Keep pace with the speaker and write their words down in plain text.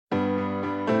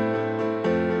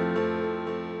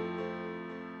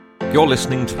You're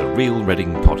listening to the Real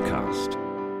Reading Podcast.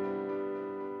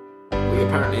 We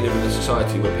apparently live in a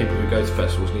society where people who go to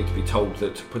festivals need to be told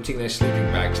that putting their sleeping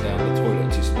bags down the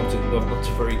toilet is not a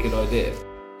very good idea.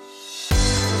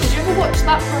 Did you ever watch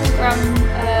that programme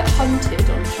Hunted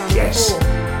on Channel 4? Yes,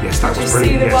 that was brilliant. Did you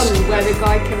see the yes. one where the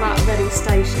guy came out of Reading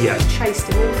Station and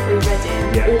chased him all through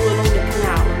Reading, all along the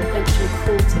canal, and eventually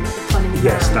caught him at the Cunning Man?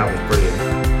 Yes, that was brilliant.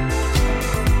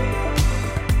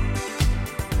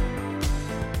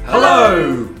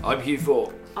 Hello! I'm Hugh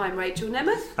Fort. I'm Rachel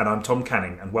Nemeth. And I'm Tom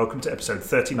Canning, and welcome to episode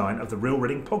 39 of the Real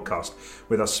Reading Podcast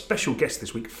with our special guest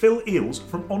this week, Phil Eales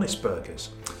from Honest Burgers.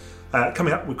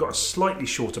 Coming up, we've got a slightly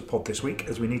shorter pod this week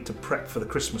as we need to prep for the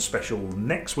Christmas special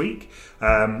next week,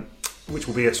 which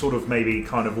will be a sort of maybe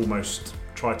kind of almost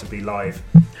try to be live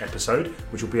episode,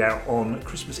 which will be out on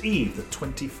Christmas Eve, the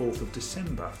 24th of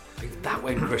December. Is that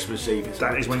when Christmas Eve is?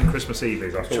 That is when Christmas Eve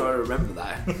is. I'm trying to remember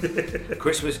that.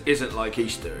 Christmas isn't like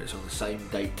Easter, it's on the same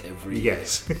date every year.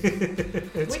 Yes.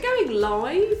 We're going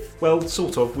live? Well,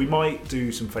 sort of. We might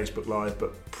do some Facebook Live,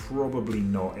 but probably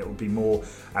not. It will be more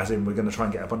as in we're going to try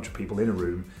and get a bunch of people in a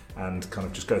room and kind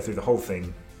of just go through the whole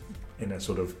thing in a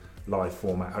sort of live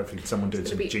format. Hopefully someone doing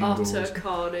some jingles. Utter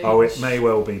carnage. Oh, it may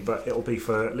well be, but it'll be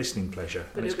for listening pleasure.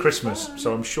 And it's Christmas,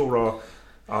 so I'm sure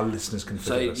our listeners can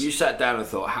forgive us. So you sat down and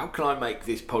thought, how can I make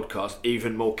this podcast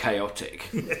even more chaotic?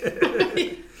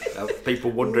 People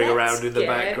wandering around in the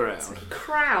background.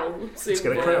 Crowds. Let's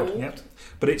get a crowd, yeah.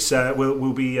 But it's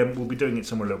we'll be doing it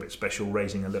somewhere a little bit special,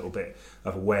 raising a little bit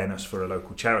of awareness for a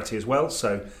local charity as well.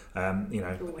 So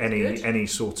any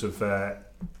sort of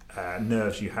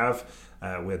nerves you have,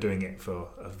 we're doing it for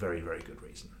a very, very good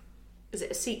reason. Is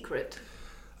it a secret?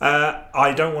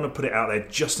 I don't want to put it out there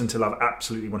just until I've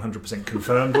absolutely 100%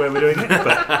 confirmed where we're doing it,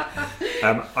 but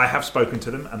I have spoken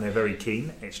to them and they're very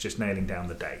keen. It's just nailing down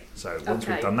the day. So once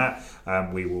we've done that,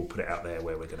 we will put it out there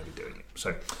where we're going to be doing it.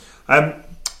 So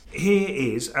here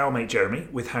is our mate Jeremy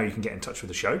with how you can get in touch with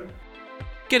the show.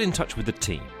 Get in touch with the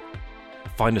team.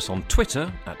 Find us on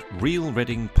Twitter at Real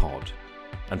Reading Pod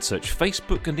and search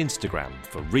Facebook and Instagram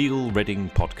for Real Reading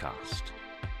Podcast.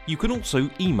 You can also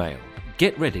email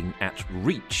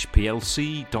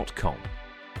getreading@reachplc.com.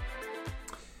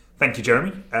 Thank you,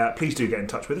 Jeremy. Please do get in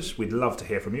touch with us. We'd love to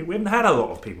hear from you. We haven't had a lot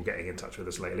of people getting in touch with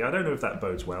us lately. I don't know if that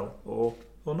bodes well or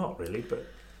not really, but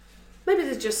maybe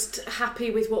they're just happy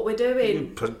with what we're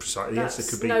doing. Precisely, yes, it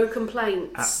could be. No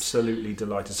complaints. Absolutely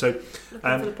delighted. So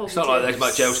it's not like there's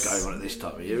much else going on at this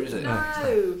time of year, is it?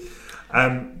 No.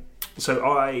 So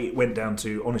I went down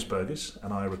to Honest Burgers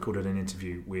and I recorded an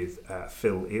interview with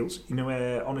Phil Eales. You know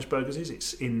where Honest Burgers is?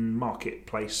 It's in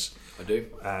Marketplace. I do.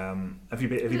 Have you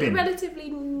been? Relatively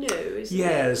new, isn't it?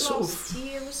 Yeah, last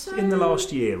year or so. In the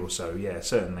last year or so, yeah,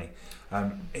 certainly.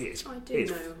 It's know.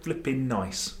 flipping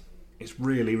nice. It's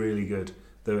really, really good.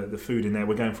 The food in there.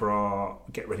 We're going for our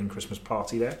Get Reading Christmas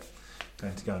party there.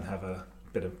 Going to go and have a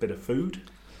bit of food.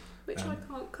 Which I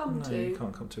can't come to. No, you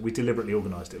can't come to. We deliberately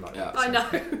organised it like that. I know.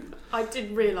 I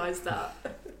did realise that.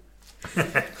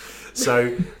 But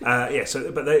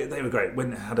they were great.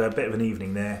 Had a bit of an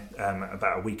evening there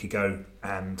about a week ago,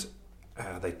 and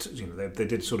they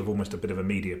did sort of almost a bit of a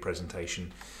media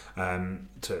presentation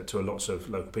to lots of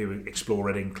local people. Explore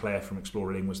Reading, Claire from Explore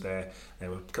Reading was there.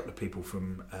 There were a couple of people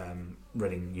from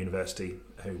Reading University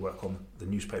who work on the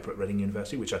newspaper at Reading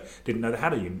University, which I didn't know they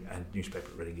had a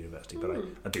newspaper at Reading University, but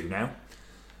I do now.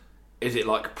 Is it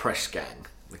like Press Gang,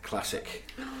 the classic?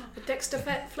 Dexter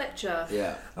Fletcher.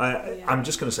 Yeah. I'm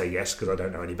just going to say yes because I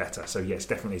don't know any better. So yes,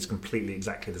 definitely, it's completely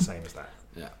exactly the same as that.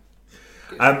 Yeah.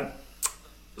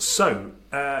 So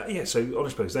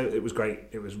Honest Burgers, it was great.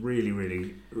 It was really,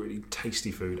 really, really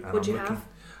tasty food. And What'd you have?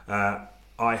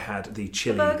 I had the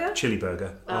chili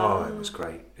burger. Oh, it was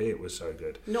great. It was so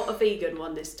good. Not a vegan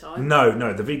one this time.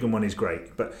 No, the vegan one is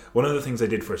great. But one of the things they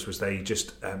did for us was they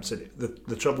just said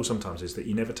the trouble sometimes is that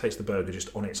you never taste the burger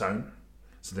just on its own.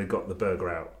 So they got the burger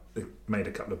out, they made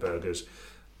a couple of burgers,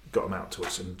 got them out to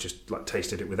us, and just like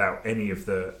tasted it without any of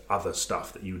the other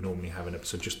stuff that you would normally have in it.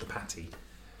 So just the patty.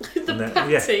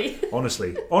 Patty? Yeah,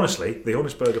 honestly, the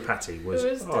Honest Burger patty was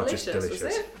delicious, just delicious.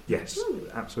 Was it? Yes,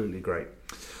 absolutely great.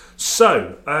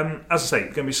 So, as I say,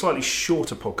 it's going to be a slightly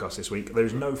shorter podcast this week. There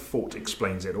is no Fort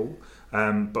Explains It All,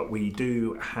 but we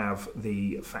do have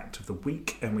the fact of the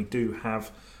week, and we do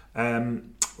have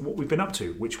what we've been up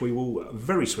to, which we will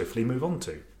very swiftly move on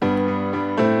to.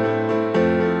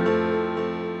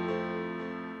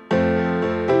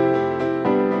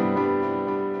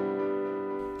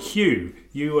 Hugh,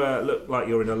 you look like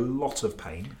you're in a lot of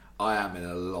pain. I am in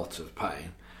a lot of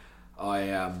pain.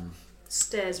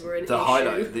 stairs were an the issue.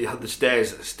 highlight. The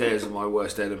stairs are my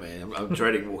worst enemy. I'm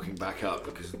dreading walking back up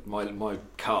because my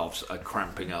calves are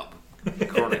cramping up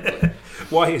chronically.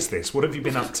 Why is this? What have you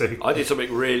been up to? I did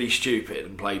something really stupid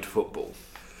and played football.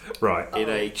 Right. In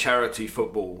a charity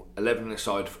football,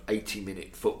 11-a-side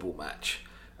 80-minute football match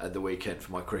at the weekend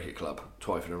for my cricket club,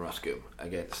 Twyford and Ruscombe,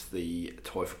 against the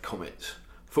Twyford Comets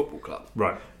Football Club.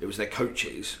 Right. It was their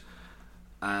coaches,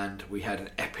 and we had an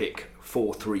epic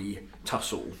 4-3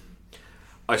 tussle.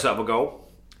 I set up a goal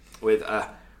with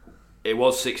it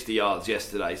was 60 yards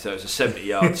yesterday, so it's a 70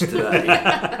 yards today.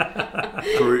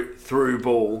 through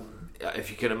ball.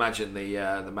 If you can imagine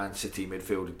the Man City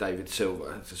midfielder David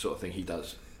Silva, it's the sort of thing he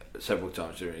does several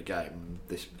times during a game.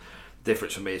 This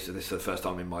difference for me is that this is the first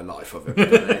time in my life I've ever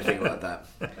done anything like that.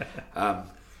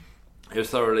 It was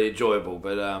thoroughly enjoyable,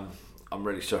 but I'm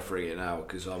really suffering it now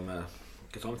because I'm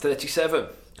 37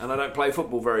 and I don't play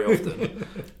football very often.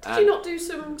 Did you not do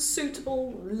some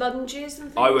suitable lunges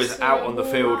and things? I was out on the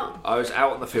field. I was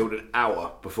out on the field an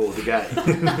hour before the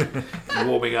game,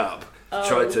 warming up,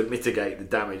 trying to mitigate the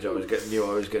damage knew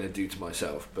I was going to do to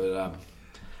myself. But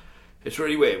it's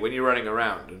really weird when you're running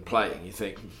around and playing. You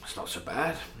think it's not so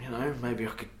bad, maybe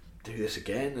I could do this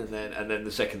again, and then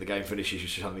the second the game finishes, you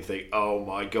suddenly think, oh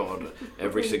my god,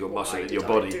 every single muscle in your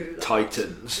body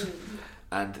tightens.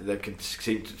 And they can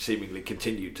seemingly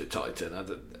continue to tighten,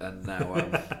 and now.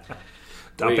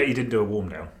 I bet you didn't do a warm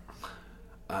down.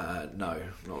 No,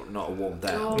 not a warm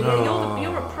down. Oh,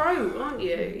 you're a pro, aren't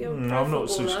you? You're a pro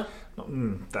footballer.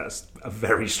 That's a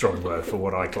very strong word for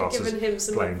what I class as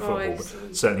playing football.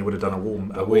 But certainly would have done a warm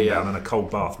down and a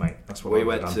cold bath, mate. That's what we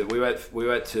went to. We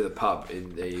went to the pub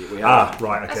in the.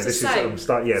 Right. Okay, this is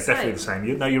definitely the same.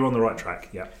 You're on the right track.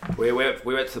 Yeah. We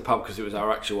went to the pub because it was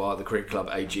the cricket club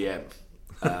AGM.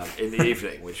 In the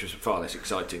evening, which was far less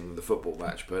exciting than the football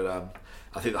match, but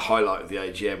I think the highlight of the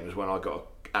AGM was when I got an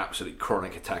absolute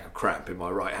chronic attack of cramp in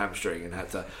my right hamstring and had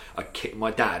to.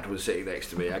 My dad was sitting next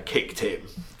to me. I kicked him,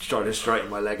 trying to straighten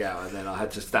my leg out, and then I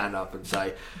had to stand up and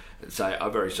say,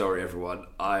 "I'm very sorry, everyone.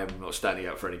 I'm not standing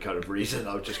up for any kind of reason.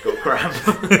 I've just got cramp."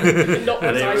 Not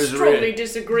that I strongly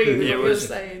disagree with what you're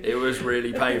saying. It was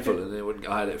really painful, and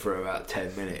I had it for about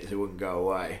 10 minutes. It wouldn't go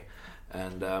away,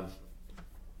 and.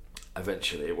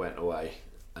 Eventually it went away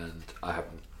and I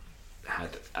haven't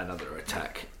had another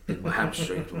attack in my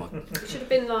hamstring. It should have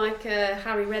been like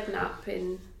Harry Redknapp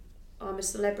in I'm a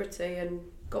Celebrity and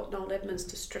got Noel Edmonds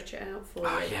to stretch it out for you.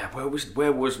 Oh yeah, where was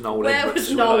Noel Where Edmonds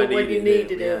was Noel when you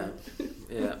needed him?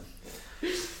 Yeah.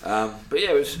 But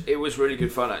yeah, it was really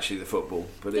good fun actually, the football.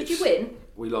 But Did you win?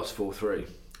 We lost 4-3.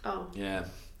 Oh. Yeah.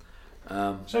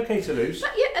 It's okay to lose.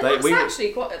 That's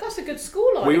a good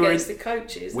scoreline against the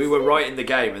coaches. We were right in the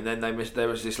game, and then there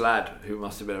was this lad who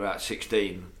must have been about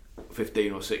 15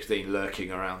 or 16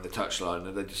 lurking around the touchline,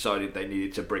 and they decided they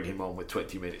needed to bring him on with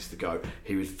 20 minutes to go.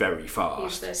 He was very fast. He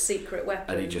was their secret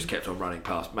weapon. And he just kept on running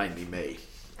past, mainly me.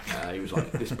 He was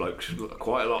like, this bloke's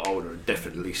quite a lot older and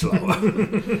definitely slower.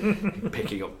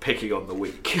 picking on the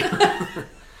weak.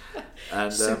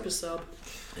 And, super sub.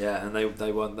 Yeah, and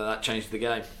they won. That changed the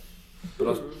game.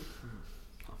 But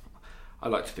I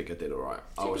like to think I did all right.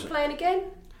 So you're playing again?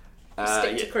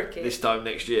 Stick to cricket. This time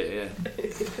next year,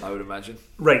 yeah. I would imagine.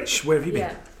 Rach, where have you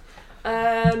been?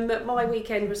 Yeah. My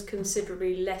weekend was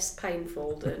considerably less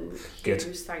painful than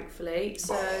Hugh's, thankfully.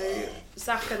 So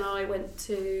Zach and I went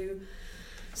to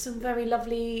some very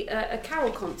lovely a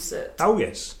carol concert. Oh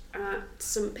yes. At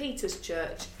St Peter's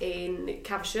Church in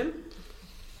Caversham.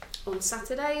 On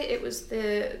Saturday, it was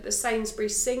the Sainsbury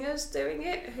Singers doing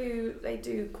it, who they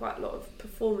do quite a lot of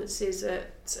performances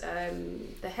at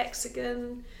the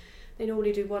Hexagon. They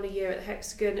normally do one a year at the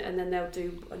Hexagon, and then they'll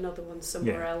do another one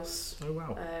somewhere else. Oh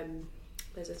wow!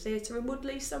 There's a theatre in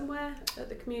Woodley somewhere at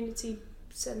the community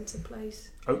centre place.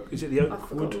 Oh, is it the Oakwood? I've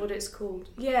forgotten what it's called.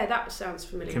 Yeah, that sounds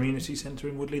familiar. Community centre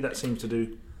in Woodley. That seems to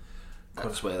do.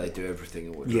 That's where they do everything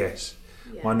in Woodley. Yes,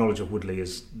 my knowledge of Woodley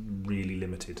is really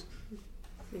limited.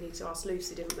 We need to ask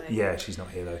Lucy, didn't we? Yeah, she's not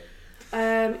here though.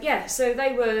 So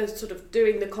they were sort of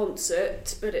doing the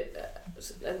concert,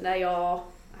 and they are,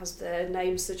 as their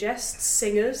name suggests,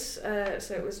 singers.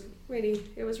 So it was really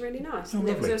nice. And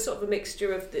it was a sort of a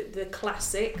mixture of the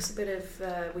classics, a bit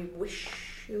of "We Wish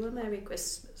You a Merry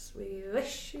Christmas, We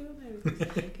Wish You a Merry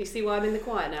Christmas." Can you see why I'm in the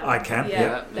choir now? I can.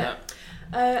 Yeah.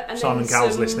 And Simon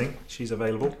Cowell's listening. She's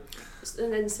available.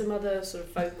 And then some other sort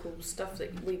of vocal stuff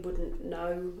that we wouldn't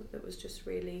know. That was just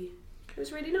really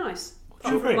nice.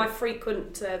 Apart from my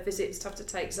frequent visits to have to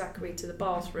take Zachary to the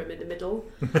bathroom in the middle,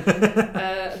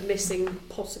 missing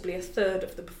possibly a third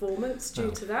of the performance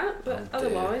due to that. But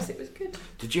otherwise, it was good.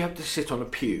 Did you have to sit on a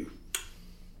pew?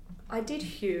 I did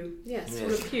hew. Yes,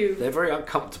 full of hew. They're very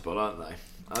uncomfortable, aren't they?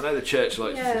 I know the church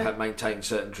likes to have maintained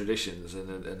certain traditions,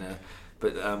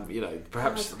 but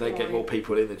perhaps they get more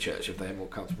people in the church if they have more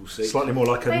comfortable seats. Slightly more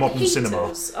like a modern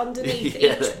cinema. Underneath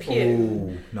each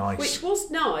pew. Oh, nice. Which was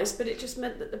nice, but it just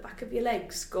meant that the back of your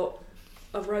legs got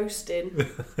a roasting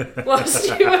whilst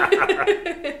you were...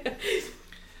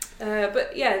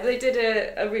 but yeah, they did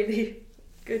a really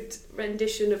good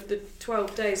rendition of the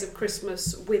 12 Days of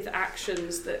Christmas with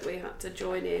actions that we had to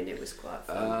join in. It was quite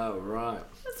fun. Oh, right.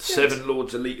 Seven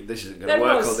Lords of Leaping. This isn't going to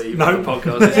work on the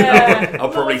podcast. I'll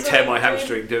probably tear my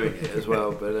hamstring doing it as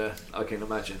well, but I can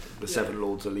imagine the Seven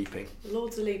Lords of Leaping.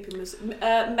 Lords of Leaping was...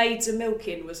 Maids of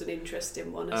Milking was an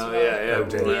interesting one as well. Yeah.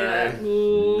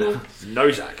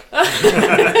 Nozak.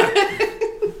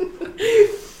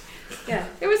 Yeah,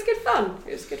 it was good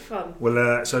fun.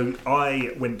 Well, so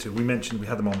we mentioned we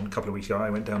had them on a couple of weeks ago. I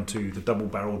went down to the Double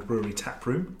Barreled Brewery tap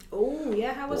room. Oh,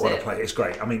 yeah, how was it? What a place. It's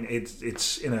great. I mean,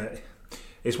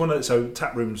 it's one of so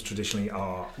tap rooms traditionally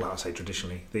are, well, I say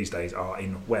traditionally, these days are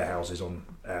in warehouses on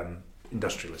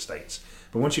industrial estates.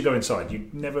 But once you go inside, you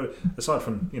never, aside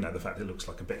from the fact it looks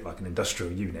like a bit like an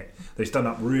industrial unit, it's done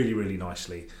up really, really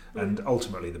nicely, and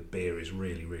ultimately the beer is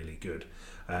really, really good.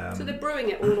 So they're brewing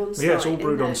it all on site. Yeah, it's all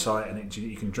brewed on site, and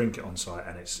you can drink it on site,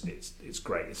 and it's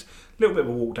great. It's a little bit of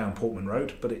a walk down Portman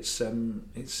Road, but it's really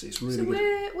so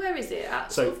good. Where is it?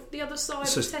 At sort of the other side of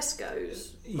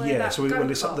Tesco's?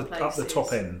 It's up the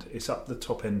top end. It's up the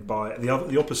top end by the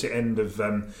opposite end of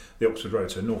the Oxford Road,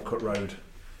 so Northcote Road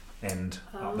end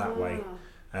up that way.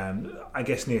 I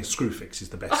guess near Screwfix is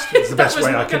the best. It's the best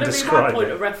way I can describe it. That was going to be my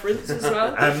point of reference as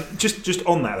well. Just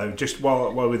on that though, just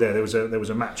while we're there, there was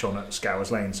a match on at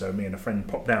Scowers Lane. So me and a friend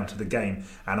popped down to the game,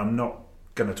 and I'm not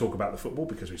going to talk about the football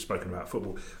because we've spoken about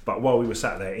football. But while we were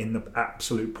sat there in the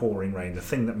absolute pouring rain, the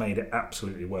thing that made it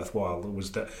absolutely worthwhile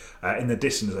was that in the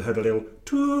distance I heard a little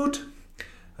toot,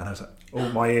 and I was like, "Oh,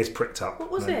 my ears pricked up."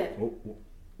 What was it?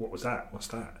 What was that? What's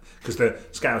that? Because the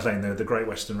Scowers Lane, the Great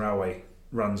Western Railway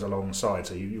runs alongside,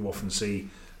 so you often see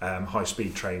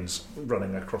high-speed trains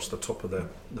running across the top of the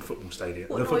football stadium.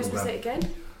 What noise was it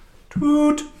again?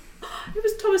 Toot! It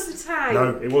was Thomas the Tank.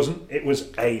 No, it wasn't. It was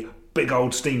a big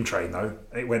old steam train, though.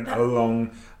 It went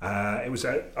along.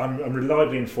 I'm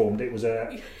reliably informed it was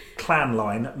a Clan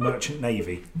Line Merchant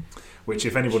Navy, which,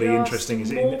 if anybody interesting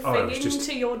is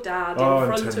into your dad in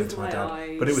front of my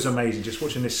eyes. But it was amazing just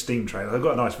watching this steam train. I've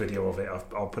got a nice video of it.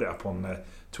 I'll put it up on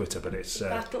Twitter, but it's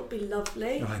that'll be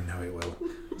lovely. I know it will.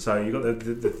 So you got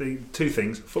the two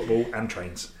things: football and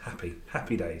trains.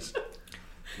 Happy days.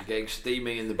 You're getting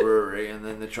steaming in the brewery, and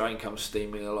then the train comes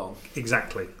steaming along.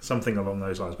 Exactly, something along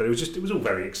those lines. But it was all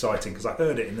very exciting because I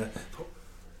heard it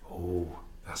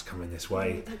that's coming this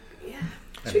way. Yeah.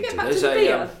 Should we get back to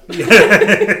the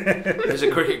beer? There's a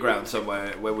cricket ground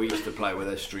somewhere where we used to play, where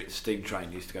the steam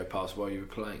train used to go past while you were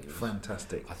playing.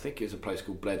 Fantastic. I think it was a place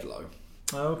called Bledlow.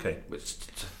 Oh, okay. Which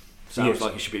sounds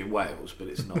like it should be in Wales, but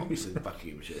it's not. It's in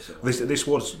Buckinghamshire. This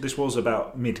was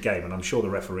about mid-game, and I'm sure the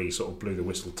referee sort of blew the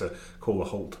whistle to call a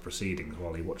halt to proceedings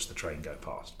while he watched the train go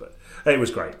past. But it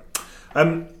was great.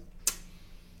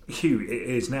 Hugh, it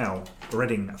is now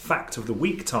Reading Fact of the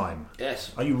Week time.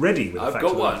 Yes. Are you ready with the fact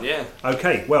of the week? I've got one, yeah.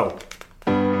 Okay, well.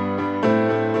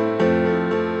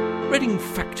 Reading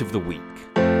Fact of the Week.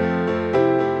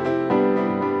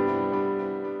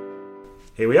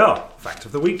 Here we are, Fact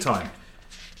of the Week time.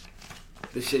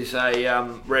 This is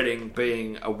a Reading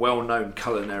being a well-known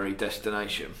culinary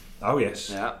destination. Oh, yes.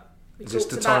 Yeah. We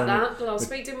talked about that last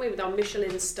week, didn't we, with our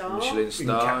Michelin star? Michelin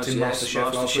stars, Captain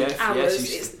MasterChef.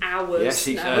 It's ours. Yes,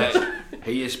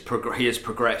 he has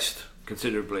progressed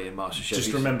considerably in MasterChef.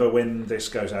 Just remember when this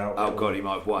goes out. Oh God, he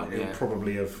might have won. He'll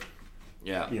probably have.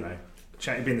 Yeah. Be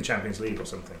in the Champions League or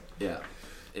something. Yeah.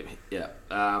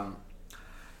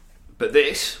 But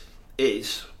this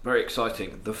is very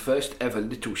exciting. The first ever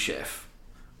Little Chef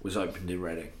was opened in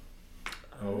Reading.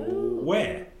 Oh,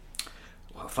 where?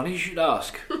 Well, funny you should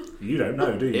ask. You don't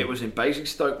know, do you? It was in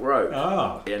Basingstoke Road.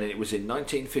 Ah. And it was in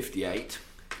 1958,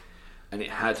 and it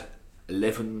had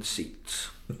 11 seats.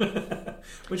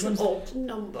 Which one's an odd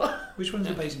number? Which one's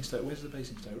the Basingstoke? Where's the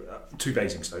Basingstoke? To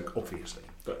Basingstoke, obviously,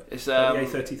 but it's the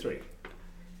A33.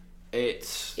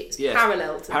 It's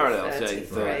parallel to the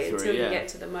 33 until you get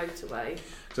to the motorway.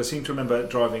 So I seem to remember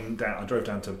driving down. I drove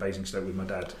down to Basingstoke with my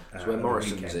dad. That's where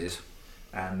Morrison's is,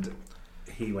 and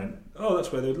he went, "Oh,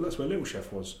 that's where Little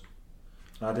Chef was."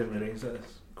 I didn't really. Is it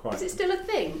still a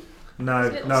thing? No, I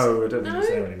don't think it's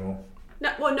there anymore.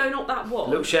 No, well, no, not that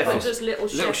one. Little Chef but is just Little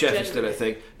Chef. Little Chef is still a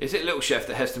generally. thing. Is it Little Chef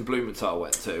that Heston Blumenthal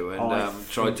went to and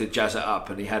tried to jazz it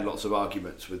up, and he had lots of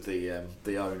arguments with the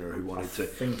owner who wanted to. I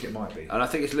think it might be. And I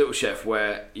think it's Little Chef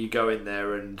where you go in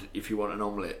there and if you want an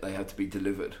omelette, they have to be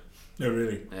delivered. Oh,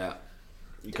 really? Yeah.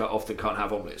 You often can't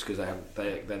have omelettes because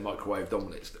they're microwaved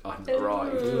omelettes that haven't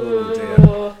arrived. Oh,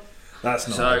 dear. That's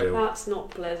not ideal. That's not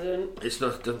pleasant. It's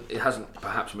not. It hasn't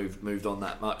perhaps moved on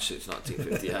that much since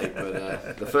 1958,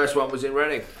 but the first one was in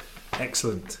Reading.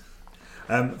 Excellent.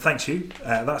 Thanks you.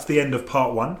 That's the end of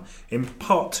part 1. In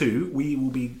part 2, we will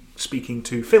be speaking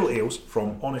to Phil Eales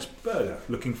from Honest Burger.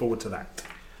 Looking forward to that.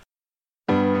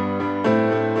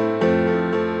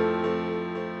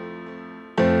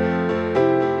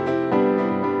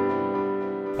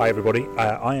 Hi everybody,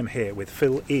 I am here with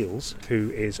Phil Eales,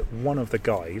 who is one of the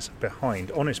guys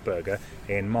behind Honest Burger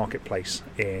in Marketplace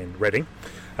in Reading.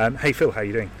 Hey Phil, how are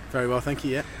you doing? Very well, thank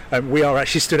you. Yeah. We are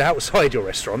actually stood outside your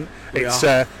restaurant. It's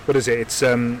what is it? It's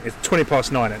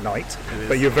 9:20 at night,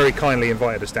 but you've very kindly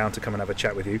invited us down to come and have a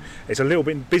chat with you. It's a little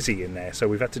bit busy in there, so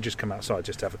we've had to just come outside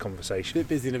just to have a conversation. A bit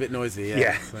busy and a bit noisy, yeah.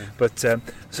 Yeah, so. but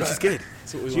Which is good.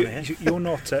 That's what we want to hear. You're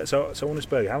not so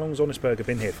Honest Burger. How long has Honest Burger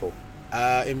been here for?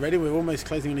 In Reading, we're almost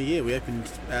closing on a year. We opened,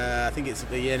 I think it's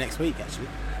a year next week, actually.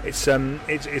 It's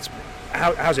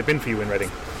how's it been for you in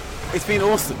Reading? It's been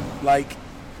awesome. Like,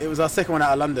 it was our second one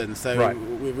out of London, so right.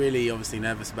 We're really obviously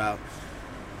nervous about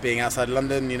being outside of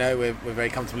London. You know, we're very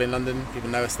comfortable in London. People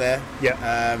know us there.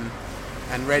 Yeah.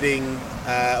 And Reading,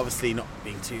 obviously not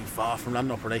being too far from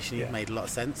London operationally, yeah. made a lot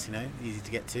of sense. You know, easy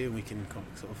to get to, and we can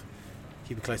sort of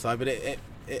keep a close eye. But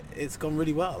it's gone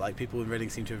really well. Like, people in Reading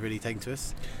seem to have really taken to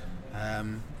us.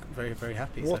 Very, very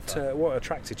happy. What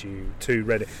attracted you to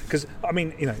Reading? Because I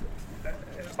mean, you know,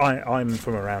 I'm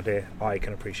from around here. I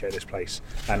can appreciate this place,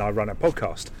 and I run a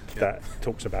podcast that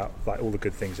talks about like all the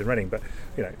good things in Reading. But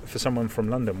you know, for someone from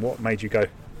London, what made you go?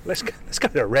 Let's go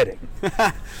to Reading.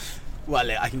 Well,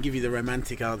 I can give you the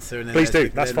romantic answer. And then please do.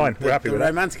 That's fine. We're happy with that.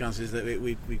 The romantic answer is that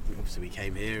we obviously we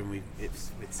came here and it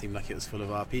seemed like it was full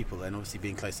of our people, and obviously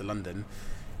being close to London.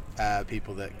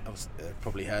 People that have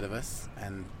probably heard of us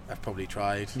and have probably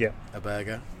tried a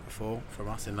burger before from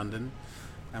us in London,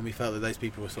 and we felt that those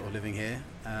people were sort of living here,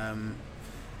 and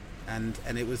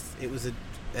it was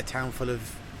a town full of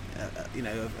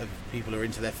of people who are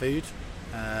into their food,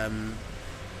 and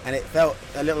it felt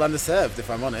a little underserved, if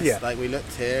I'm honest. Like, we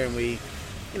looked here and we,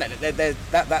 you know,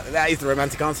 that is the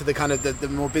romantic answer. The kind of the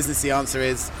more businessy answer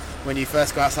is when you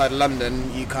first go outside of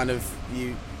London,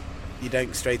 you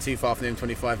don't stray too far from the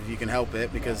M25 if you can help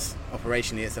it, because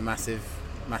operationally it's a massive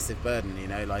burden, you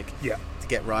know, like to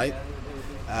get right.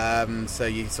 So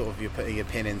you're putting a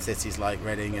pin in cities like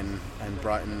Reading and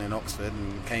Brighton and Oxford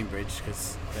and Cambridge,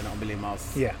 because they're not a million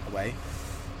miles away.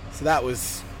 So that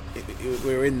was,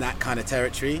 we were in that kind of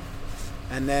territory,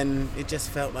 and then it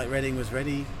just felt like Reading was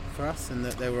ready for us and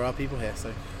that there were our people here.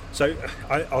 So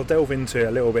I'll delve into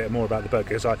a little bit more about the burger,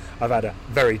 because I've had a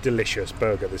very delicious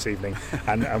burger this evening,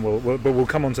 and we'll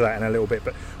come on to that in a little bit.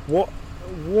 But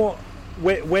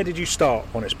where did you start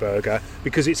Honest Burger?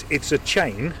 Because it's a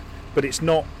chain, but it's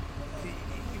not.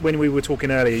 When we were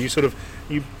talking earlier,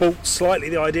 you balked slightly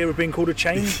the idea of being called a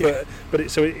chain, but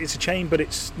it's a chain, but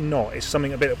it's not. It's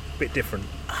something a bit different.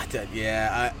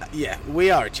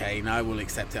 We are a chain. I will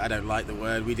accept it. I don't like the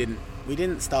word. We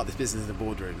didn't start this business in the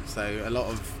boardroom. So a lot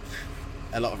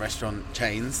of restaurant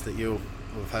chains that you'll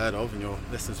have heard of and your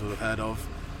listeners will have heard of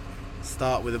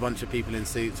start with a bunch of people in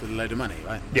suits with a load of money,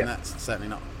 right? Yeah. And that's certainly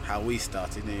not how we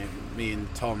started. You know, me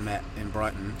and Tom met in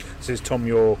Brighton. So is Tom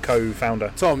your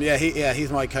co-founder? Tom,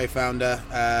 he's my co-founder,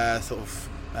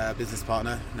 business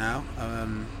partner now.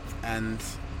 And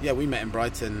we met in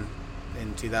Brighton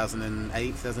in 2008,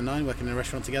 2009, working in a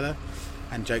restaurant together,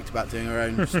 and joked about doing our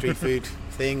own street food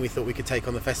thing. We thought we could take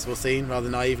on the festival scene rather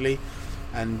naively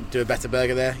and do a better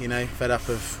burger there, you know, fed up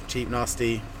of cheap,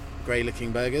 nasty, grey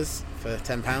looking burgers for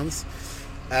 £10.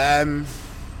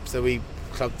 So we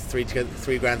clubbed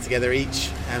 £3,000 together each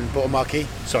and bought a marquee.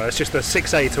 Sorry, it's just a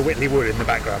 6A to Whitley Wood in the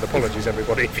background. Apologies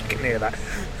everybody if you can hear that.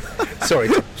 Sorry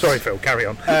Phil, carry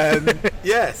on.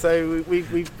 So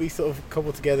we sort of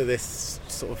cobbled together this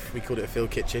sort of, we called it a field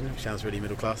kitchen, which sounds really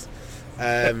middle class.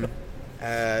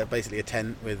 Basically a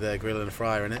tent with a grill and a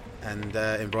fryer in it, and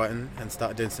in Brighton, and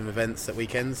started doing some events at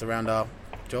weekends around our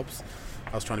jobs.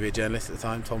 I was trying to be a journalist at the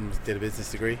time. Tom did a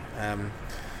business degree,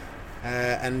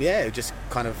 it just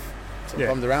kind of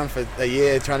bummed around for a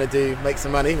year trying to make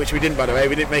some money, which we didn't, by the way.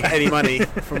 We didn't make any money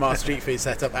from our street food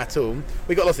setup at all.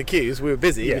 We got lots of queues. We were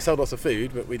busy. We sold lots of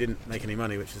food, but we didn't make any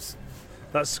money, which is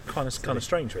that's kind of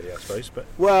strange, really, I suppose. But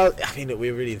well, I mean, look,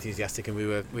 we were really enthusiastic, and we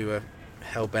were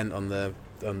hell bent on the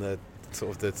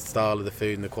sort of the style of the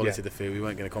food and the quality of the food. We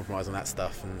weren't going to compromise on that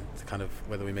stuff, and kind of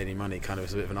whether we made any money kind of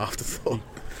was a bit of an afterthought.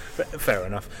 Fair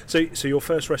enough. So your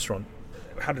first restaurant,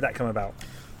 how did that come about?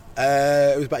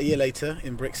 It was about a year later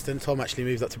in Brixton. Tom actually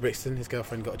moved up to Brixton. His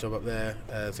girlfriend got a job up there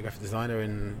as a graphic designer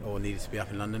or needed to be up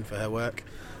in London for her work.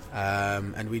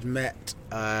 And we'd met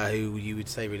who you would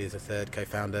say really is a third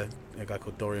co-founder, a guy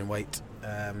called Dorian Waite,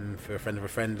 for a friend of a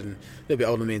friend, and a little bit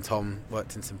older than me and Tom,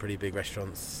 worked in some pretty big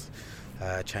restaurants,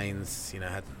 chains,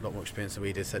 had a lot more experience than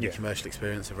we did, certainly commercial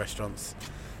experience of restaurants,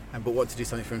 but wanted to do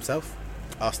something for himself.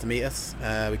 Asked to meet us,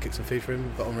 we cooked some food for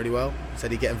him, got on really well,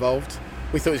 said he'd get involved.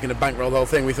 We thought he was going to bankroll the whole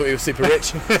thing. We thought he was super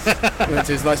rich. We went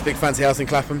to his nice big fancy house in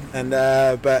Clapham, and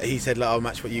but he said, I'll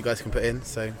match what you guys can put in,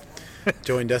 so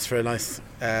joined us for a nice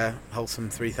wholesome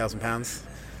 £3,000,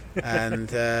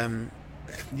 and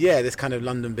this kind of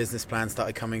London business plan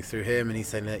started coming through him, and he's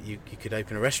saying that you could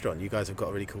open a restaurant. You guys have got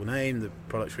a really cool name, the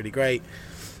product's really great,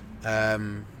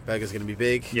 burgers are going to be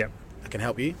big, I can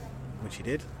help you, which he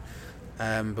did.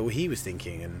 But he was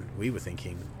thinking, and we were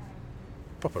thinking,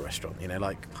 proper restaurant,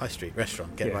 like high street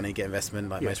restaurant, get money, get investment,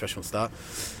 like most restaurants start.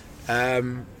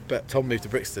 But Tom moved to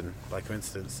Brixton by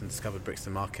coincidence and discovered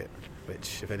Brixton Market,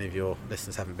 which if any of your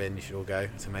listeners haven't been, you should all go.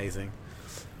 It's amazing.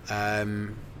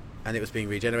 And it was being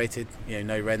regenerated,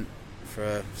 no rent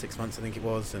for 6 months I think it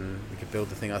was, and we could build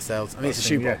the thing ourselves. I mean, it's a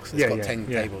shoebox. It's got 10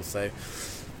 tables, so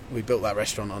we built that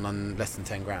restaurant on less than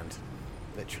 10 grand.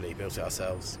 Literally built it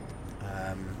ourselves.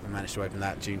 We managed to open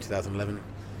that June 2011,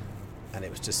 and it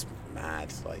was just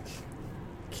mad, like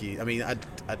cute. I mean, I'd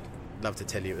love to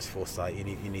tell you it was foresight. You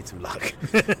need some luck.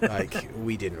 Like,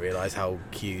 we didn't realise how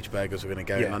huge burgers were going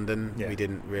to go in London. We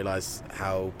didn't realise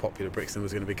how popular Brixton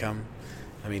was going to become.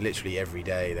 I mean, literally every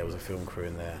day there was a film crew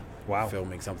in there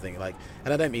filming something. Like,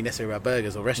 and I don't mean necessarily about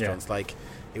burgers or restaurants. Like,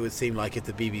 it would seem like if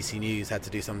the BBC News had to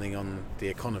do something on the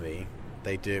economy,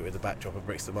 they'd do it with the backdrop of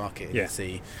Brixton Market. And you'd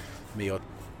see me or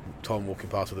Tom walking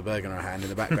past with a burger in our hand in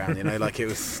the background, like it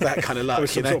was that kind of luck. There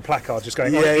was some sort of placard just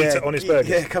going, eat it on his burger.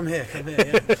 Yeah, come here.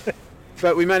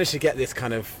 But we managed to get this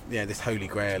kind of, this holy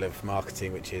grail of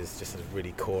marketing, which is just a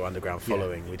really core underground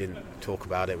following. We didn't talk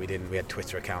about it. We had a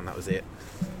Twitter account, that was it.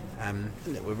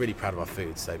 We're really proud of our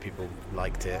food, so people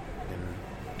liked it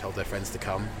and told their friends to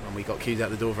come, and we got queued out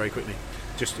the door very quickly.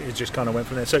 It just kind of went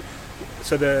from there. So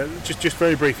just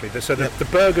very briefly, the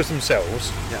burgers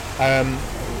themselves.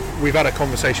 We've had a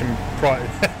conversation prior.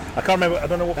 I can't remember. I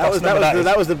don't know what that was.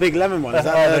 That was the big lemon one.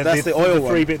 That's the oil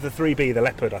one. The 3B, the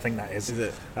leopard. I think that is. Is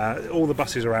it? All the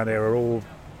buses around here are all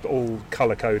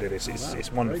colour coded. It's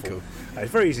wonderful. Very cool.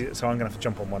 It's very easy. So I'm going to have to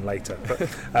jump on one later. But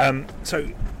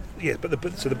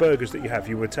the burgers that you have.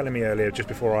 You were telling me earlier, just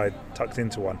before I tucked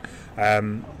into one.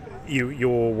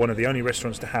 You're one of the only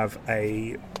restaurants to have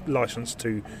a licence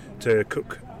to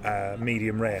cook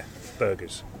medium rare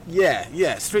burgers.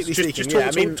 Strictly speaking.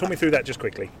 Talk me through that just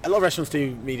quickly. A lot of restaurants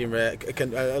do medium rare.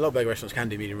 A lot of burger restaurants can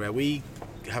do medium rare. We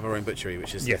have our own butchery,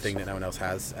 which is the thing that no one else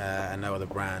has, and no other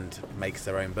brand makes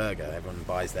their own burger. Everyone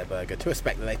buys their burger to a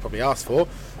spec that they probably asked for,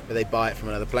 but they buy it from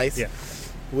another place.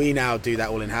 We now do that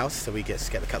all in-house, so we get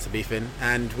the cuts of beef in,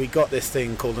 and we got this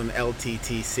thing called an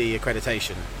LTTC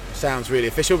accreditation. It sounds really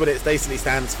official, but it basically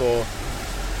stands for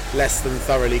less than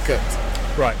thoroughly cooked.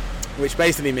 Right. Which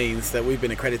basically means that we've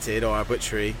been accredited, or our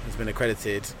butchery has been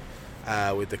accredited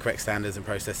with the correct standards and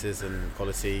processes and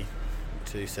quality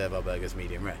to serve our burgers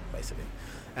medium rare, basically.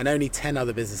 And only 10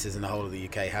 other businesses in the whole of the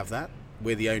UK have that.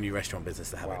 We're the only restaurant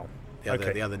business that have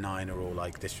it. The other 9 are all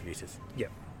like distributors. Yeah.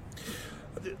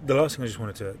 The last thing I just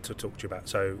wanted to talk to you about.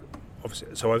 So,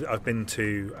 obviously, I've been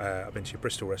to your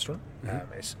Bristol restaurant.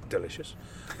 It's delicious.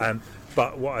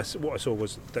 But what I saw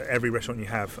was that every restaurant you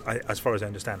have, as far as I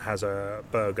understand, has a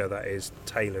burger that is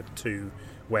tailored to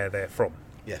where they're from.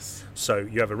 Yes. So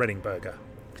you have a Reading burger.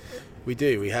 We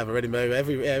do. We have a Reading burger.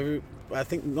 Every I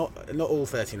think not all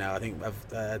 30 now. I think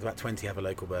about 20 have a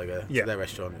local burger to their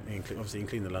restaurant, obviously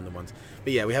including the London ones.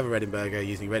 But we have a Reading burger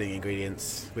using Reading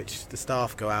ingredients, which the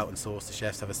staff go out and source. The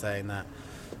chefs have a say in that.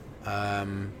 I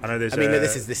know there's.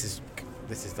 This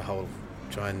is the whole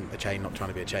a chain not trying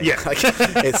to be a chain. Yeah.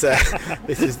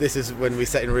 This is when we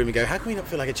sit in a room and go, how can we not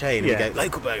feel like a chain? And we go,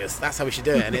 local burgers. That's how we should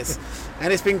do it. And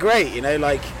it's been great,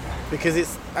 because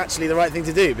it's actually the right thing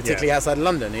to do, particularly outside of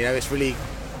London. It's really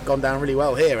gone down really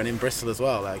well here and in Bristol as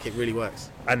well. It really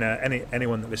works. And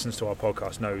anyone that listens to our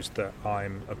podcast knows that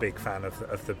I'm a big fan of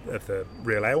the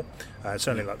real ale,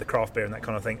 certainly like the craft beer and that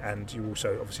kind of thing. And you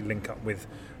also obviously link up with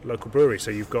local breweries.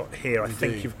 So you've got here,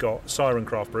 you've got Siren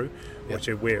Craft Brew, which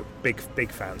we're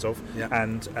big fans of,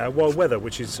 and Wild Weather,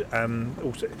 which is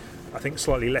also I think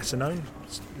slightly lesser known,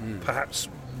 perhaps.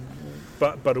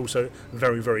 but also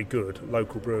very, very good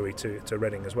local brewery to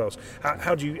Reading as well. So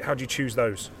how do you choose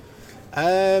those?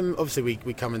 Obviously,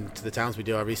 we come into the towns, we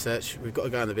do our research. We've got a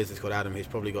guy in the business called Adam who's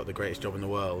probably got the greatest job in the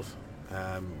world,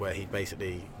 where he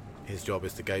basically, his job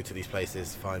is to go to these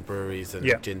places, find breweries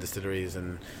and gin distilleries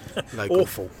and local.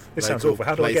 Awful. This sounds awful.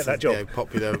 How do I get that job?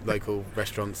 Popular local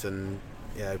restaurants and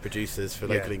producers for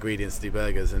local ingredients to do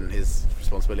burgers, and his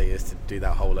responsibility is to do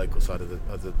that whole local side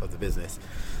of the business.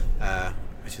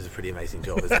 Which is a pretty amazing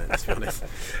job, isn't it? Let's be honest.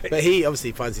 But he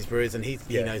obviously finds these breweries, and he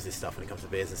knows this stuff when it comes to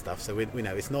beers and stuff. So we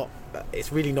know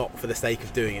it's really not for the sake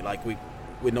of doing it. Like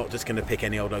we're not just going to pick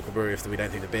any old local brewery if we don't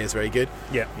think the beer is very good.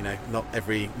 Yeah. Not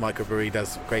every microbrewery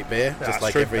does great beer, just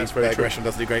like every burger restaurant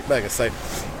does do great burgers. So,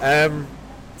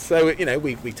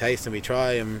 we taste and we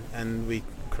try and we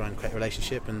try and create a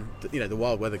relationship. And the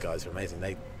Wild Weather guys are amazing.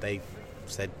 They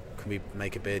said, can we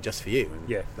make a beer just for you? And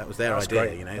that was their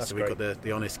idea. Great. So we've got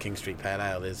the Honest King Street Pale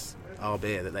Ale is our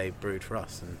beer that they brewed for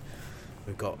us, and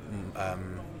we've got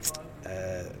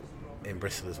in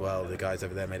Bristol as well. The guys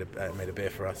over there made a beer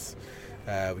for us.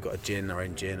 We've got our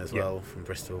own gin as well from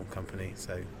Bristol Company.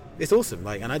 So it's awesome.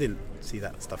 And I didn't see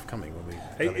that stuff coming when we.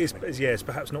 It's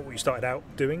perhaps not what you started out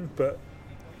doing, but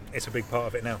it's a big part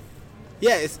of it now.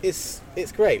 Yeah, it's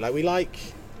great.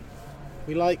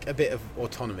 We like a bit of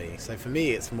autonomy. So for me,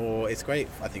 it's great,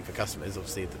 I think, for customers.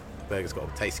 Obviously, the burger's got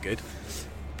to taste good,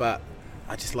 but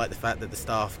I just like the fact that the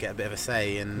staff get a bit of a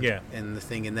say in the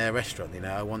thing in their restaurant.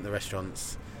 I want the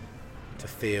restaurants to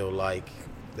feel like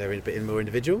they're a bit more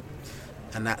individual,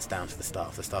 and that's down to the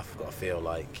staff. The staff have got to feel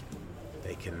like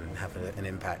they can have an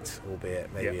impact,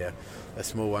 albeit maybe a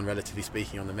small one, relatively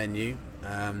speaking, on the menu,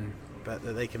 but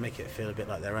that they can make it feel a bit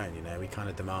like their own. We kind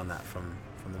of demand that from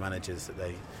the managers, that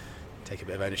they take a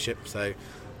bit of ownership. So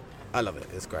I love it.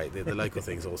 It's great. The local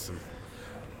thing's awesome.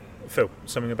 Phil,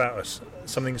 something about us.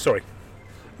 Sorry.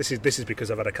 This is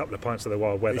because I've had a couple of pints of the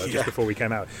Wild Weather just before we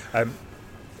came out. So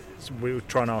we will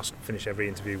try and finish every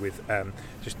interview with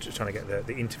just trying to get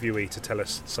the interviewee to tell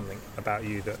us something about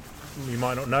you that you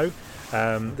might not know.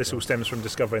 This all stems from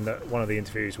discovering that one of the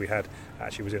interviews we had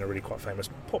actually was in a really quite famous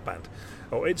pop band,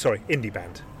 indie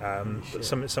band.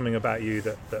 Something about you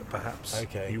that perhaps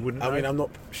you wouldn't know. I mean, I'm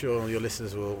not sure your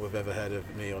listeners will have ever heard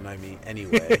of me or know me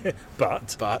anyway.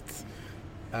 but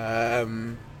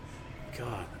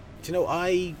God, do you know,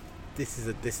 this is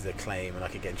a claim, and I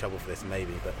could get in trouble for this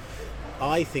maybe, but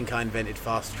I think I invented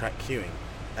fast track queuing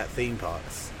at theme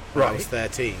parks when I was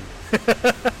 13.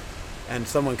 And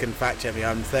someone can fact check me.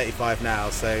 I'm 35 now,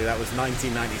 so that was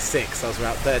 1996. I was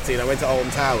about 13. I went to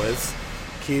Alton Towers,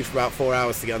 queued for about 4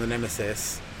 hours to get on the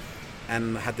Nemesis,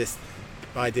 and had this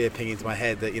idea ping into my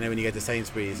head that, when you go to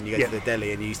Sainsbury's and you go to the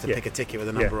deli and you used to pick a ticket with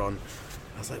a number on.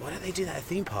 I was like, why don't they do that at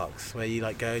theme parks, where you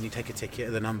go and you take a ticket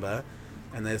with a number,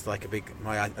 and there's like a big.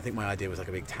 I think my idea was like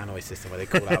a big tannoy system where they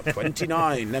call out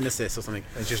 29 Nemesis or something,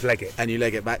 and just leg it, and you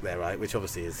leg it back there, right? Which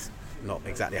obviously is not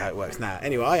exactly how it works now.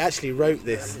 Anyway, I actually wrote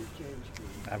this.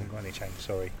 I haven't got any change.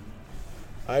 Sorry.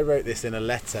 I wrote this in a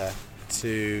letter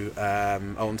to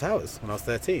Alton Towers when I was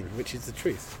 13, which is the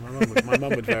truth. My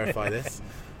mum would verify this,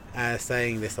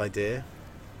 saying this idea,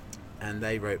 and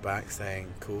they wrote back saying,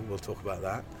 "Cool, we'll talk about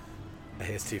that.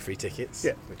 Here's 2 free tickets,"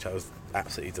 which I was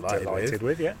absolutely delighted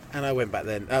with. And I went back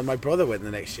then. My brother went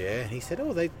the next year, and he said,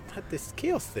 "Oh, they had this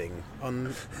kiosk thing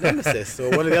on Nemesis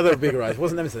or one of the other bigger rides. It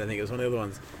wasn't Nemesis, I think it was one of the other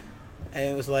ones. And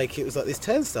it was like this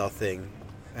turnstile thing,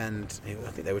 and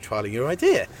I think they were trialling your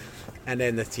idea. And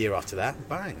then the year after that,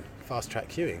 bang, fast track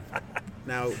queuing.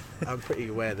 Now, I'm pretty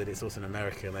aware that it's also in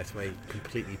America, and that may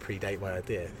completely predate my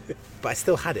idea, but I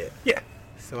still had it. Yeah.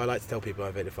 So I like to tell people I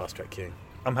invented fast track queuing.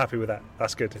 I'm happy with that.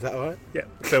 That's good. Is that all right? Yeah.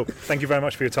 Phil, thank you very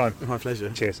much for your time. My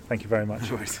pleasure. Cheers. Thank you very much.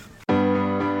 No worries.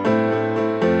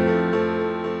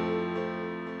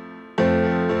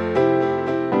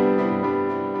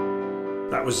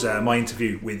 That was my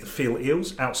interview with Phil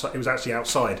Eales. Outside, it was actually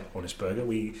outside Honest Burger.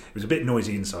 It was a bit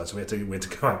noisy inside, so we had to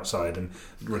go outside and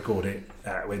record it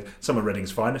with some of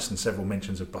Reading's finest and several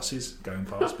mentions of buses going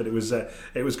past. But it was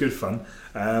good fun.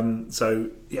 So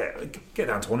yeah, get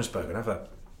down to Honest Burger and have a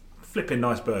flipping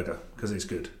nice burger, because it's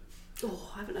good.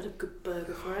 Oh, I haven't had a good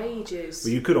burger for ages.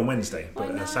 Well, you could on Wednesday,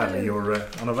 but sadly you're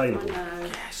unavailable. I know.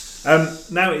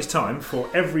 Yes. Now it's time for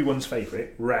everyone's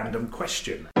favourite random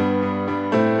question.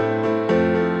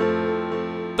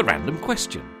 The random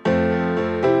question.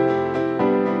 And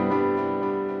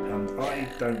I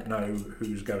don't know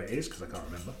whose go it is, because I can't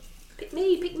remember. Pick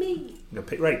me. I'm going to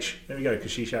pick Rach. There we go,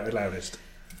 because she shouted loudest.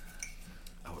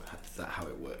 Oh, is that how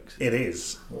it works? It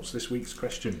is. What's this week's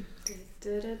question?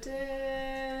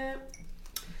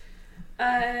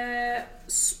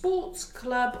 Sports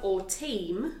club or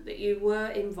team that you were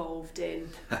involved in.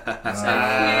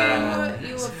 So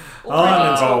you were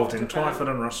I'm involved in Twyford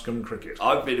and Ruscombe cricket.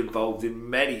 I've been involved in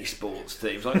many sports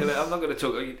teams. I'm not going to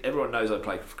talk. Everyone knows I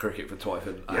play cricket for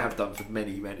Twyford. I have done for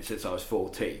many since I was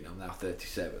 14. I'm now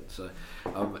 37. So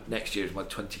next year is my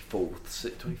 24th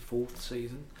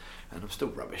season, and I'm still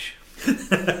rubbish. I'm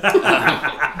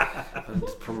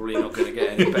probably not going to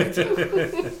get any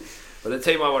better. But the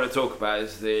team I want to talk about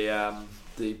is the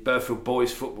Burfield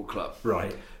Boys Football Club,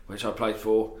 right? Which I played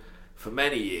for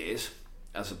many years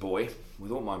as a boy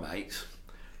with all my mates.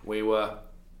 We were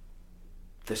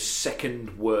the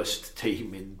second worst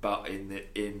team in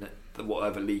the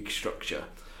whatever league structure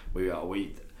we are.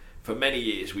 For many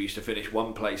years we used to finish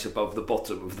one place above the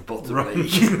bottom of the bottom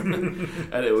league, and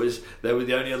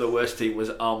the only other worst team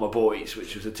was Armour Boys,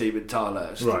 which was a team in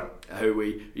Tilehurst, right? Who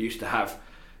we used to have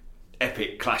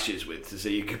epic clashes with to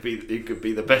see who could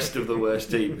be the best of the worst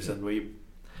teams. And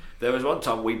there was one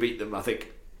time we beat them, I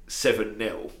think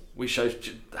 7-0, which shows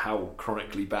how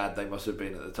chronically bad they must have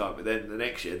been at the time. But then the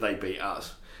next year they beat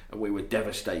us, and we were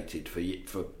devastated for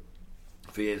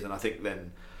years. And I think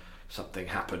then something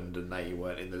happened and they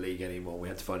weren't in the league anymore. We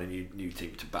had to find a new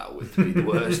team to battle with to be the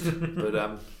worst.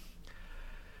 But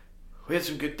we had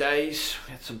some good days,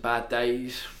 we had some bad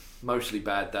days, mostly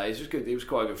bad days. It was good. It was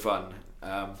quite good fun.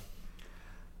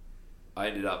 I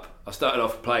started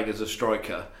off playing as a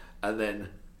striker, and then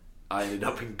I ended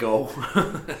up in goal.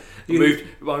 I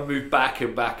moved back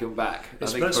and back and back. That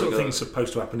sort of thing's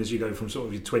supposed to happen as you go from sort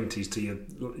of your 20s to your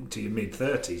mid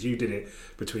 30s. You did it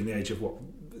between the age of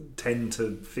 10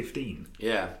 to 15.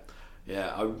 Yeah,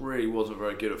 I really wasn't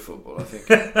very good at football. I think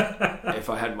if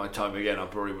I had my time again, I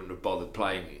probably wouldn't have bothered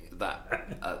playing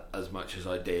that as much as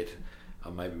I did. I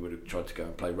maybe would have tried to go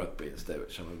and play rugby instead,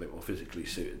 which I'm a bit more physically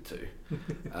suited to.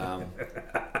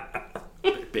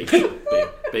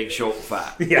 Big, short,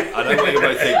 fat. Yeah. I know what you're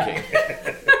both thinking.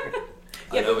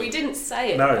 Yeah, but we didn't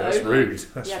say it. No, though. that's rude.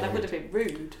 That would have been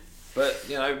rude. But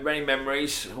many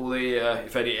memories. All the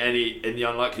if any, in the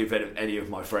unlikely event of any of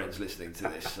my friends listening to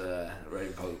this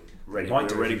Reading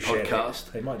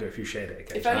podcast, they might do if you shared it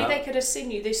occasionally. If only they could have seen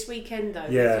you this weekend though,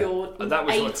 with your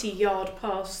 80-yard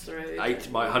pass through. My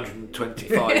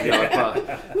 125-yard pass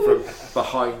from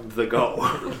behind the goal.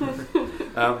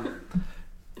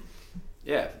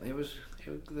 They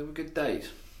were good days.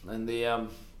 And the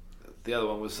other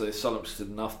one was the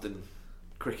Solipston and Ufton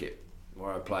cricket,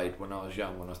 where I played when I was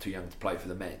young, when I was too young to play for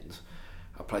the men's.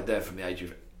 I played there from the age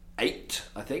of 8,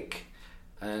 I think,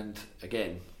 and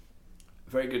again,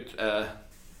 very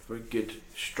good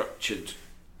structured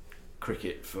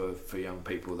cricket for young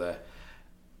people there.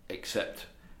 Except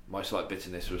my slight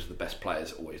bitterness was the best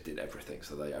players always did everything,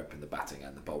 so they opened the batting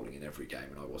and the bowling in every game,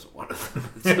 and I wasn't one of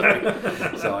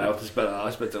them. so I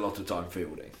spent a lot of time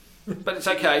fielding, but it's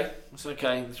okay. It's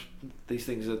okay. These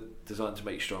things are designed to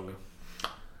make you stronger.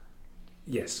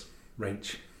 Yes,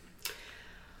 Rach.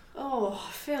 Oh,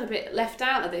 I feel a bit left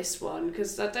out of this one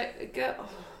because I don't go.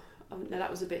 Oh, no,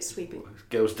 that was a bit sweeping.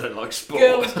 Girls don't like sport.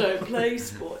 Girls don't play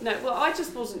sport. No, well, I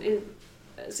just wasn't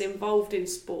as involved in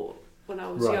sport when I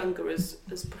was younger as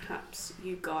perhaps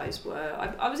you guys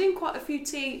were. I was in quite a few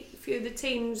of the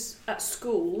teams at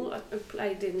school. I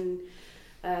played in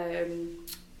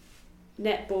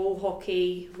netball,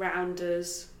 hockey,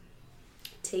 rounders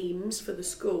teams for the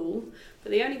school.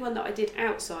 But the only one that I did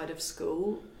outside of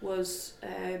school was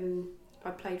I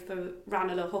played for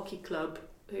Ranelagh Hockey Club,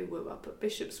 who were up at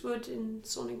Bishopswood in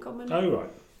Sonning Common. Oh, right.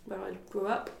 Where I grew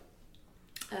up.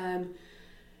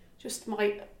 Just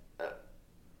my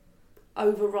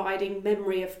overriding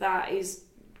memory of that is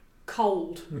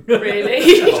cold, really.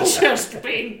 Just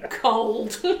being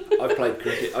cold. I played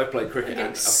cricket.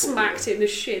 Getting smacked in the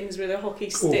shins with a hockey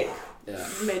stick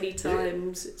many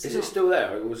times. Is it still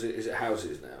there, or is it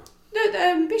houses now?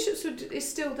 No, Bishopswood is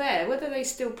still there. Whether they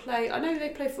still play... I know they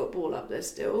play football up there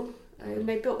still.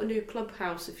 They built a new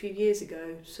clubhouse a few years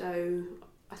ago, so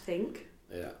I think.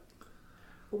 Yeah.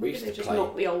 Or maybe they just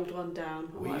knocked the old one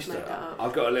down. I might have made that up.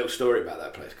 I've got a little story about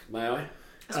that place. May I?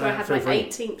 That's where I had my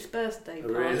 18th birthday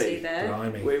party there.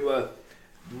 Blimey. We were...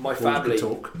 My family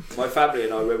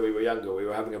and I, when we were younger, we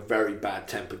were having a very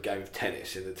bad-tempered game of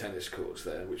tennis in the tennis courts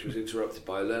there, which was interrupted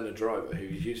by a learner driver who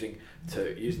was using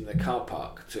the car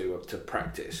park to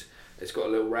practice. It's got a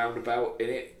little roundabout in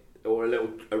it, or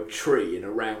a tree in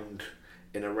a round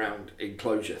in a round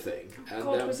enclosure thing. And,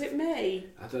 God, was it me?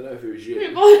 I don't know if it was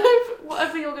you.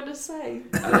 Whatever you're going to say.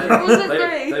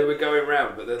 They were going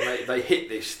round, but then they hit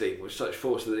this thing with such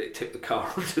force that it tipped the car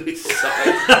onto its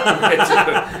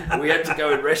side. We had to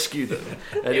go and rescue them.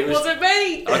 And it wasn't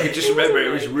me! I can just remember it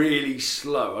was really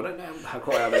slow. I don't know how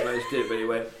they managed to do it, but it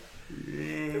went...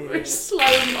 slow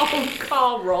old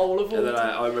car roll of all. And then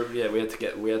I remember,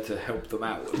 we had to help them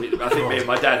out. I think me and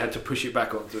my dad had to push it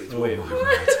back onto its wheel.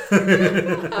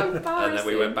 And then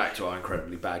we went back to our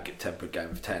incredibly bad tempered game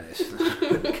of tennis.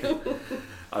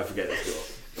 I forget the score.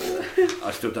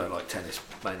 I still don't like tennis,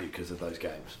 mainly because of those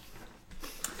games.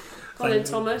 Colin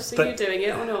Thomas, are you doing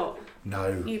it or not?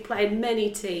 No. You played many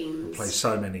teams. I played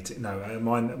so many teams. No,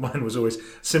 mine was always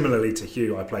similarly to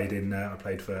Hugh. I played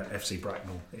for FC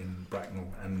Bracknell in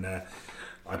Bracknell, and I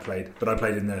played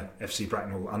in the FC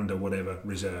Bracknell under whatever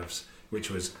reserves, which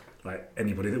was like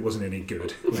anybody that wasn't any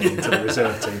good went into the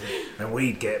reserve team, and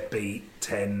we'd get beat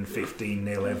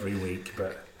 10-15-0 every week.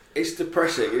 But it's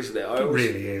depressing, isn't it? It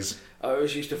really is. I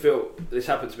always used to feel this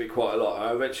happened to me quite a lot.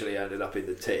 I eventually ended up in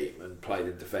the team and played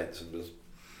in defence and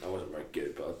I wasn't very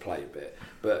good, but I played a bit.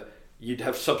 But you'd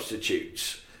have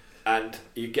substitutes, and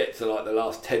you get to like the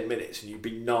last 10 minutes, and you'd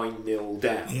be 9-0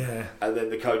 down. Yeah. And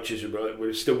then the coaches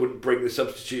still wouldn't bring the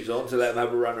substitutes on to let them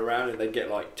have a run around, and they'd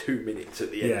get like 2 minutes at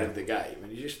the end of the game,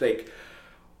 and you just think,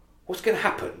 what's going to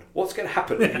happen? What's going to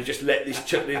happen when you just let this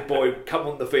boy come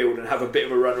on the field and have a bit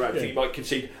of a run around? So you might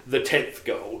concede the 10th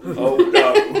goal. Oh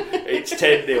no, it's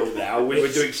 10-0 now. We were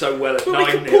doing so well at 9-0. We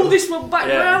can pull this one back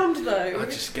round though. I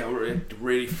just get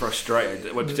really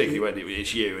frustrated, particularly when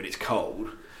it's you and it's cold.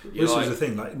 This was the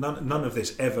thing. Like none of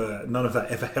that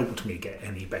ever helped me get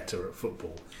any better at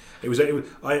football.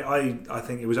 I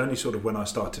think it was only sort of when I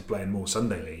started playing more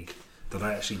Sunday League that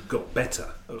I actually got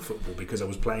better at football, because I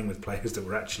was playing with players that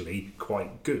were actually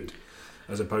quite good,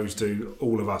 as opposed to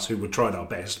all of us who would tried our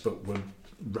best but were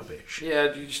rubbish.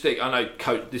 Yeah, you just think, I know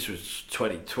this was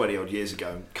 20 odd years ago,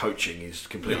 and coaching is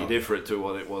completely different to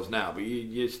what it was now, but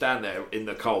you stand there in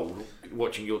the cold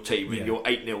watching your team and you're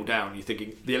 8-0 down, you're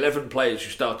thinking, the 11 players who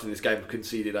started this game have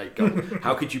conceded 8 goals.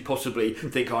 How could you possibly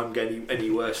think I'm getting any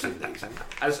worse than these?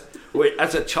 As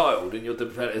a child and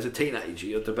as a teenager,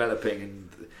 you're developing, and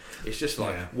it's just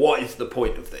like, what is the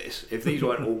point of this? If these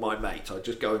weren't all my mates, I'd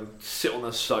just go and sit on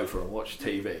a sofa and watch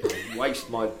TV and waste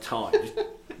my time. Just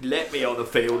let me on the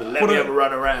field and let me have a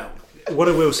run around. What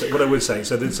I would say.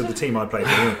 So the team I played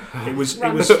for, it was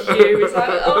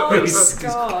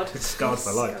scarred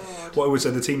for life. What I would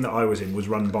say, the team that I was in was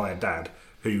run by a dad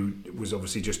who was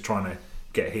obviously just trying to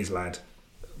get his lad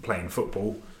playing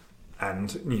football,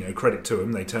 and credit to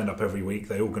them, they turned up every week.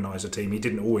 They organised a team. He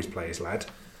didn't always play his lad.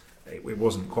 It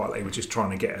wasn't quite. They were just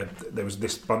trying to there was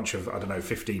this bunch of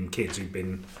 15 kids who'd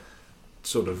been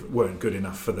weren't good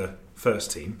enough for the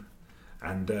first team.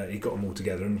 And he got them all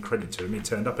together, and credit to him, he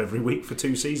turned up every week for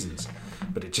 2 seasons.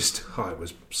 But it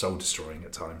was soul destroying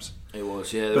at times. It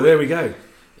was, yeah. But there we go.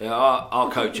 Yeah, our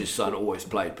coach's son always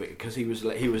played, because he was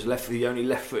the only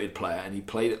left-footed player, and he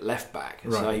played at left back.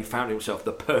 Right. So he found himself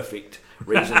the perfect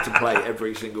reason to play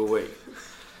every single week.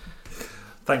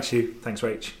 Thanks, Hugh. Thanks,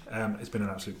 Rach. It's been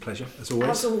an absolute pleasure, as always.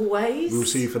 As always. We'll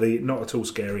see you for the Not At All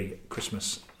Scary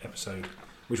Christmas episode,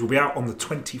 which will be out on the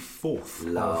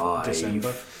 24th of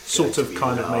December.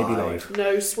 Maybe live.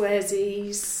 No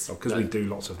swearsies. Because we do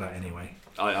lots of that anyway.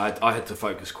 I had to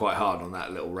focus quite hard on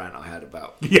that little rant I had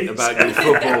about youth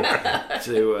football,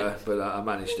 but I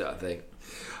managed it, I think.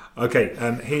 Okay,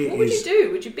 what would you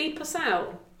do? Would you beep us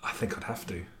out? I think I'd have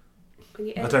to.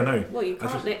 I don't know. Well, you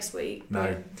can't next week. No.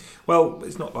 But... Well,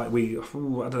 it's not like we. I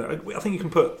don't know. I think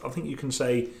you can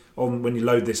say on when you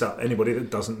load this up. Anybody that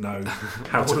doesn't know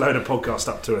how to load a podcast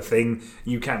up to a thing,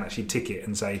 you can actually tick it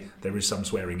and say there is some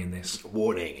swearing in this.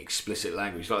 Warning: explicit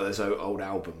language. Like those old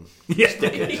album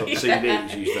stickers on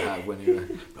CDs you used to have when you were.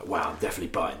 Like, wow, I'm definitely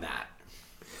buying that.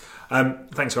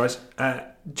 Thanks, guys.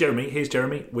 Jeremy. Here's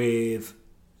Jeremy with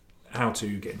how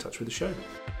to get in touch with the show.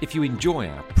 If you enjoy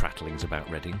our prattlings about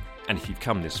Reading, and if you've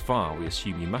come this far, we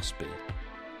assume you must be,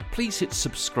 please hit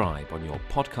subscribe on your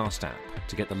podcast app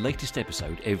to get the latest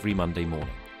episode every Monday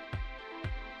morning.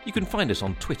 You can find us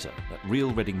on Twitter at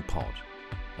Real Reading Pod,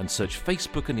 and search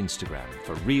Facebook and Instagram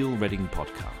for Real Reading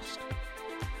Podcast.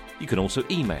 You can also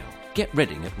email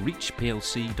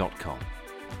getreading@reachplc.com.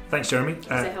 Thanks, Jeremy. He's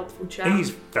a helpful chap. He's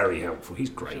very helpful. He's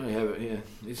great. Yeah.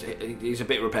 He's a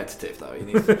bit repetitive, though. He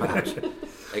needs to perhaps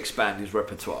expand his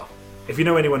repertoire. If you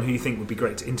know anyone who you think would be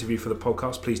great to interview for the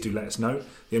podcast, please do let us know.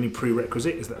 The only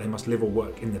prerequisite is that they must live or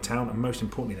work in the town, and most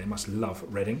importantly, they must love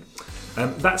Reading.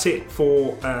 That's it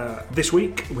for this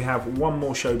week. We have one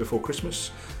more show before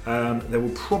Christmas. There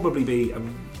will probably be a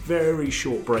very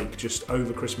short break just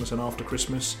over Christmas and after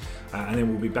Christmas, and then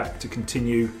we'll be back to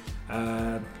continue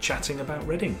chatting about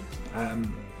Reading.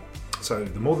 So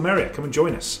the more the merrier. Come and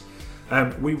join us.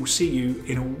 We will see you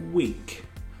in a week.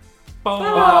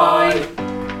 Bye.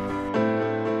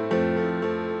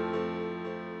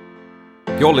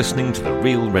 You're listening to the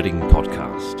Real Reading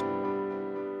podcast.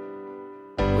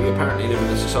 We apparently live in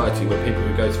a society where people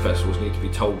who go to festivals need to be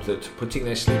told that putting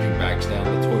their sleeping bags down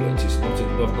the toilet is not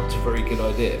a very good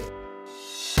idea.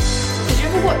 Did you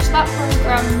ever watch that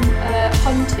programme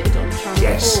Hunted on Channel 4?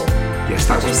 Yes,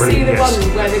 that was brilliant. Did you see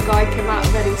the one where the guy came out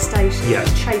of Reading Station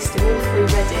and chased him all through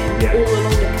Reading, all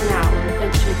along the canal, and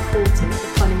eventually caught him at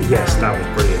the Cunning Yes, that was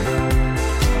brilliant.